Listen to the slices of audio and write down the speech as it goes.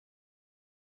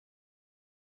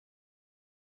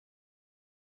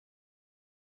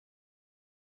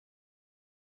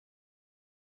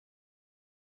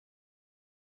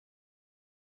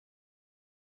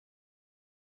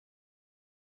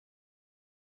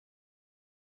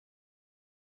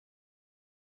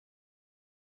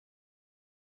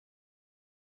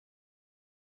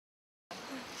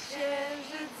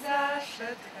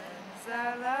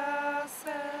za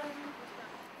lasem,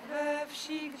 we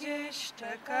wsi gdzieś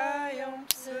czekają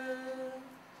psy.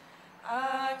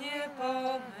 A nie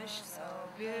pomyśl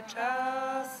sobie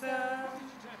czasem,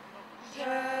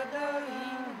 że do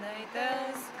innej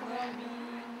tęskno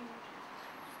mi.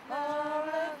 W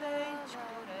pole wejdź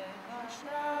któregoś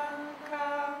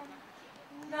ranka,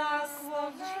 na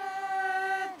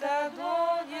słońce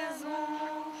dłonie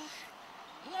złóż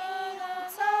i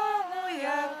ucałuj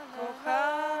jak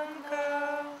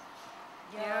kochanka.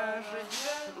 Ja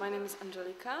żyję. My name is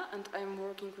Angelika and I'm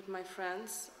working with my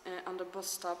friends on the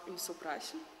bus stop in Supraś.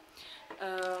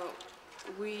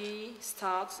 We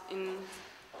start in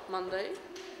Monday.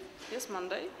 Yes,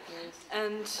 Monday. Yes.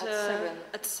 And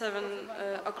at 7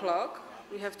 o'clock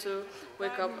we have to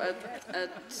wake up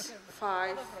at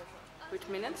 5 with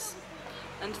minutes.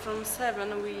 And from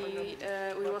 7 we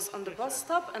was on the bus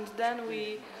stop, and then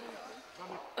we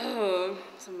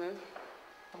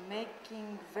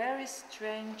Making very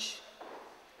strange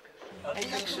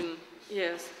action.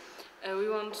 Yes. We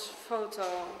want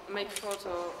make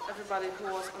photo everybody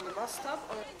who was on the bus stop.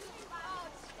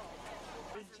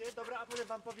 Dobra, a potem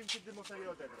wam powiem, kiedy można je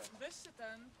odebrać. Weźcie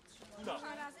ten. No.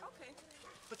 Okej.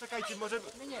 Poczekajcie, może...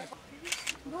 Nie.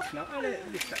 No, ale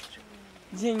wystarczy.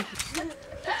 Dzięki.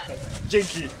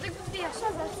 Dzięki.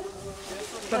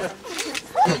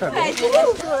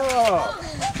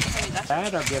 Ja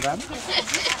robię wam.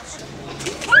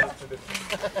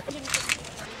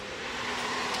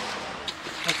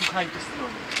 Posłuchajcie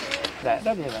strony.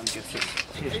 Robię wam dziewczyny.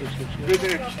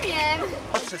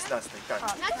 Od 16, tak.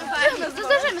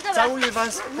 Zdążymy, dobra. Całuję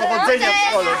was, powodzenia w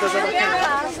szkole, do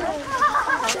zobaczenia.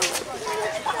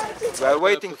 We are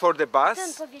waiting for the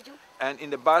bus, and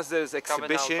in the bus there's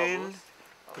exhibition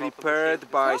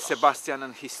prepared by Sebastian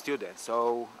and his students.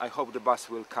 So I hope the bus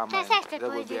will come and there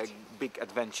will be a big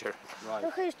adventure.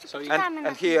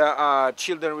 And here are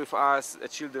children with us. The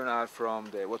children are from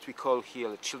the what we call here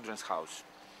the children's house.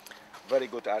 Very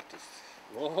good artists.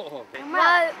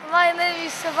 My name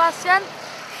is Sebastian.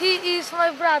 He is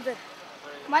my brother.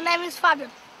 My name is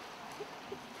Fabian.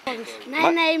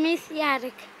 My name is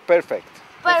Jarek. Perfect.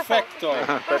 Perfecto.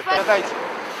 Zadajcie.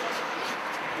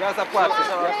 Ja zapłacę.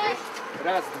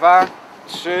 Raz, dwa,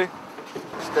 trzy,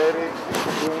 cztery,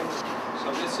 pięć.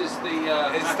 So this is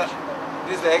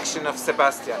This is the action of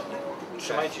Sebastian.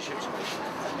 Trzymajcie się, trzymajcie.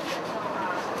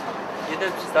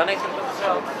 Jeden przystanek tylko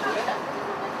trzeba.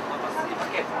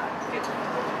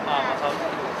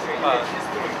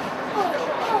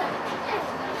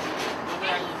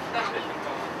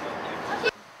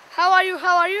 How are you?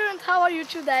 How are you? And how are you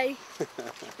today?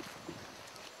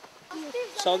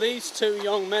 So these two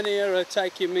young men here are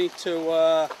taking me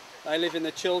to, they live in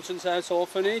the Children's House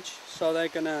orphanage, so they're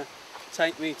going to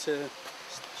take me to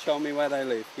show me where they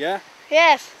live, yeah?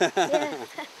 Yes.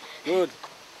 Good.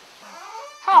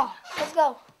 Oh, let's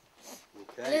go.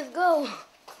 Okay. Let's go.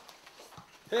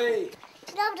 Hey!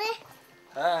 Dobry.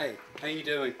 Hi, how you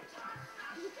doing?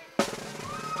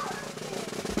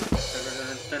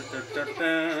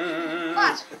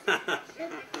 Patrz.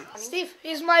 Steve,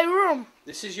 it's my room.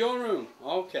 This is your room,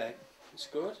 okay, that's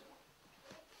good.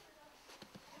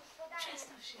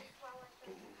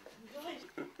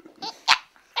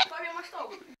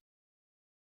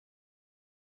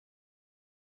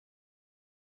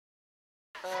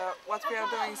 What we are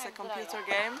doing is a computer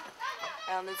game,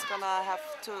 and it's gonna have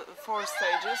 4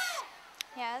 stages.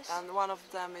 Yes. And one of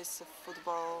them is a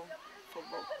football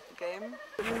game.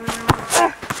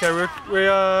 Okay, we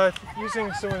are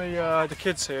using some of the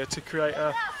kids here to create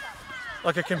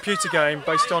like a computer game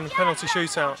based on penalty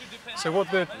shootout. So what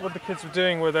the kids were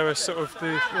doing were they were sort of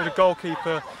the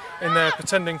goalkeeper in there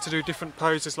pretending to do different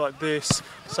poses like this,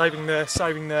 saving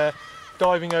there,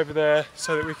 diving over there,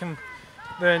 so that we can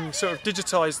then sort of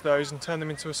digitise those and turn them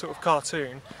into a sort of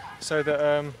cartoon, so that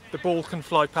the ball can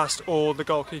fly past or the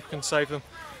goalkeeper can save them.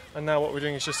 And now what we're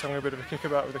doing is just having a bit of a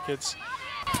kickabout with the kids.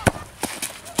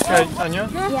 Okay, Anya,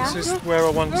 this is where I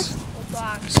want.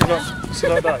 See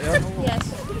like that, yeah? Yes.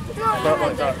 About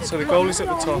like that. So the goal is at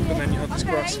the top, and then you have this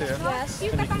grass here,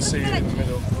 and you can see it in the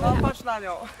middle. No, patrz na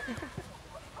nią.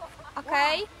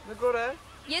 Okej. Do góry.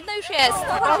 Jedno już jest.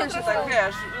 Trochę się tak,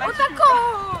 wiesz, O taką!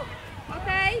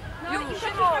 Okej. No i patrzysz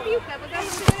na piłkę, bo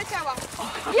zaraz będzie leciała.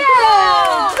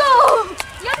 Yeah! Go!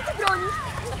 Jak ty bronisz?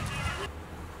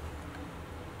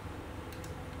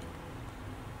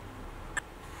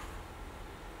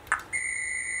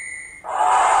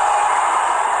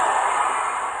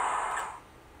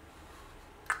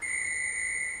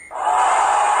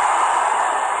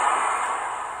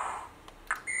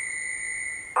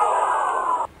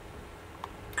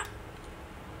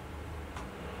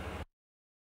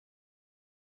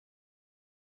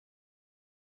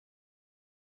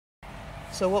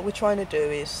 So what we're trying to do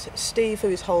is, Steve, who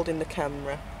is holding the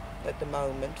camera at the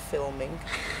moment, filming,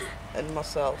 and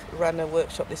myself ran a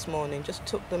workshop this morning, just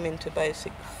took them into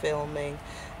basic filming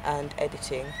and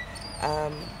editing.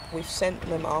 We've sent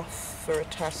them off for a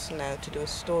task now to do a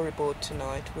storyboard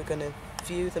tonight. We're going to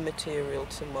view the material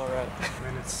tomorrow.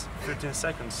 Minutes, 15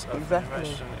 seconds of Exactly.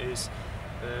 animation is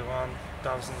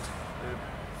 1,000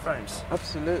 frames.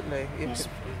 Absolutely,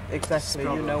 exactly,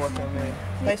 you know what I mean.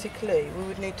 Basically, we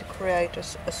would need to create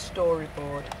a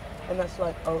storyboard, and that's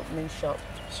like opening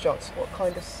shots, what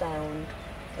kind of sound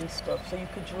and stuff. So you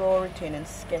could draw it in and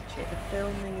sketch it. The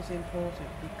filming is important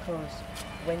because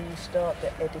when you start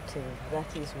the editing,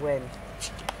 that is when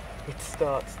it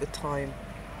starts, the time.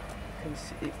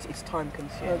 It's time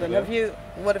consuming. Well,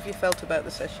 what have you felt about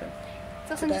the session?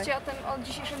 Co sądzicie o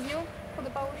dzisiejszym dniu?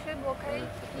 Podobało się? Było okej?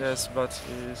 Yes, but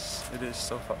it is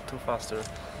too faster.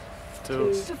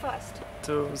 Too fast.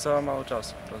 Za mało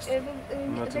czasu. They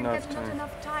get not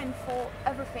enough time for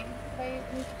everything. They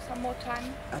need some more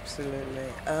time. Absolutely.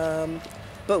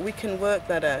 But we can work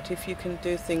that out if you can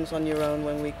do things on your own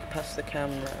when we pass the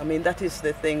camera. I mean, that is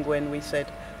the thing when we said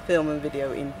film and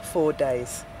video in 4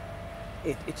 days.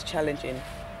 It's challenging.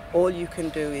 All you can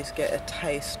do is get a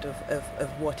taste of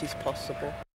what is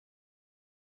possible.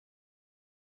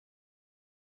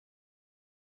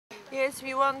 Yes,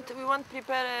 we want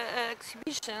prepare an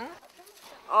exhibition.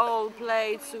 All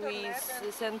plates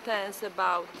with sentence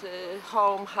about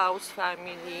home, house,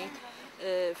 family,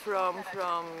 from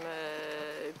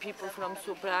people from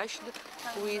Supraśl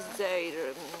with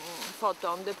their photo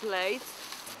on the plates.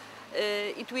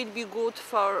 It will be good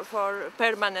for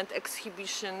permanent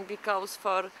exhibition because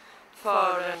for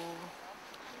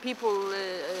people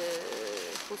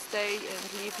who stay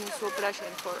and live in Supraśl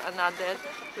and for another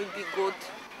will be good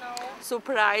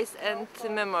surprise and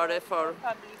memory for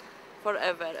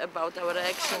forever about our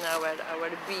action, our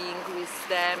being with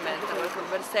them and our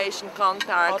conversation,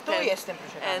 contact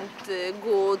and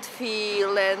good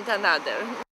feel and another.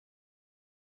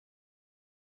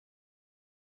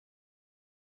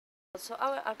 So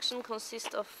our action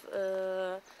consists of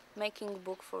making a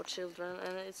book for children,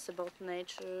 and it's about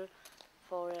nature,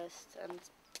 forest and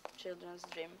children's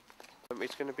dream.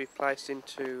 It's going to be placed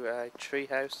into a tree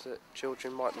house that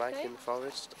children might make in the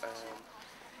forest,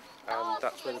 and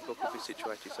that's where the book will be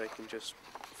situated, so you can just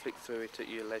flick through it at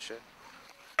your leisure.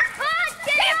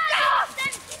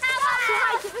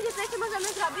 Słuchajcie, wiecie co jeszcze możemy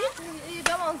zrobić?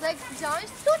 Gałązek wziąć.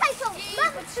 Tutaj są!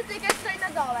 I przytykać tutaj na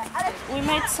dole. We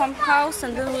made some house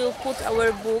and then we'll put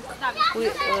our book and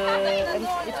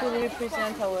it will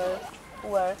represent our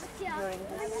work during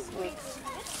this week.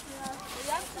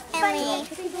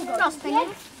 Proste, nie?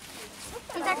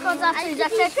 I tak od zawsze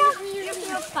zaczepia, żeby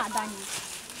nie odpada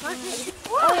nic.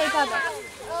 Ojej, pada.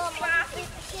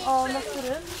 O, na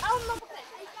którym?